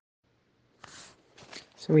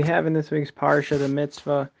So we have in this week's parsha the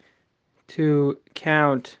mitzvah to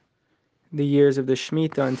count the years of the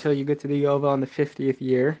Shemitah until you get to the Yovel in the 50th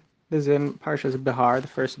year. This is in Parshas Behar, the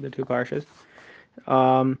first of the two parshas.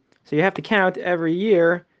 So you have to count every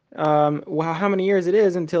year how many years it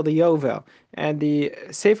is until the Yovel. And the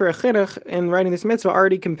Sefer HaChinuch, in writing this mitzvah,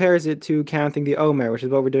 already compares it to counting the Omer, which is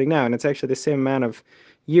what we're doing now. And it's actually the same amount of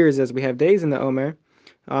years as we have days in the Omer.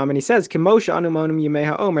 And he says, "Kimosha anumonim yimei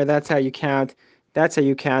haomer." That's how you count. That's how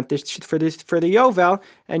you count this for the Yovel,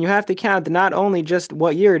 and you have to count not only just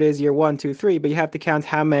what year it is, year 1, 2, 3, but you have to count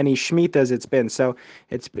how many shmitas it's been. So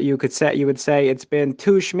you would say it's been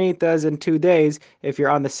 2 shmitas in 2 days if you're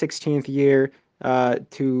on the 16th year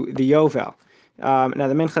to the Yovel. Now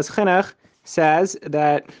the Minchas Chinuch says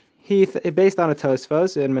that based on a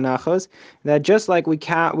Tosfos in Menachos, that just like we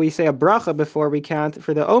say a bracha before we count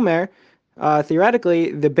for the Omer.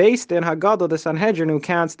 Theoretically, the Beis Din Hagadol, the Sanhedrin, who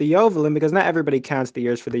counts the Yovelim, because not everybody counts the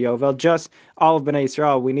years for the Yovel, just all of Bnei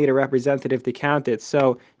Yisrael, we need a representative to count it.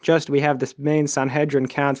 So we have this main Sanhedrin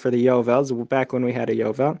count for the Yovels, back when we had a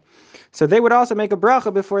Yovel. So they would also make a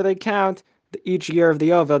bracha before they count each year of the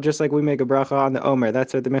Yovel, just like we make a bracha on the Omer.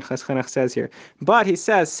 That's what the Minchas Chinuch says here. But he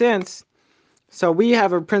says, so we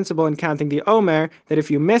have a principle in counting the Omer, that if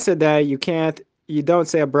you miss a day, you don't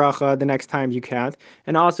say a bracha the next time you count.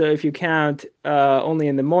 And also, if you count only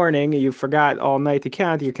in the morning, you forgot all night to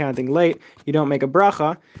count, you're counting late, you don't make a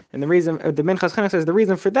bracha. And the reason, the Minchas Chinuch says the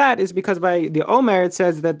reason for that is because by the Omer, it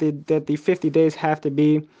says that the 50 days have to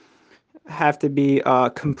be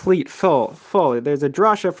complete, full. There's a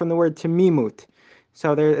drasha from the word tamimut.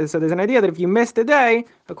 So there's an idea that if you missed a day,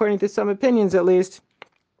 according to some opinions at least,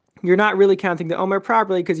 you're not really counting the Omer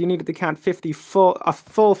properly because you needed to count a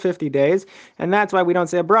full 50 days. And that's why we don't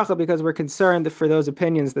say a bracha, because we're concerned for those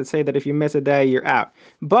opinions that say that if you miss a day, you're out.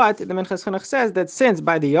 But the Minchas Chinuch says that since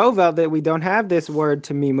by the Yovel that we don't have this word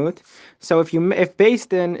to mimut, so if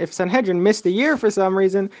Sanhedrin missed a year for some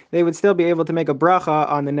reason, they would still be able to make a bracha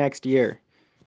on the next year.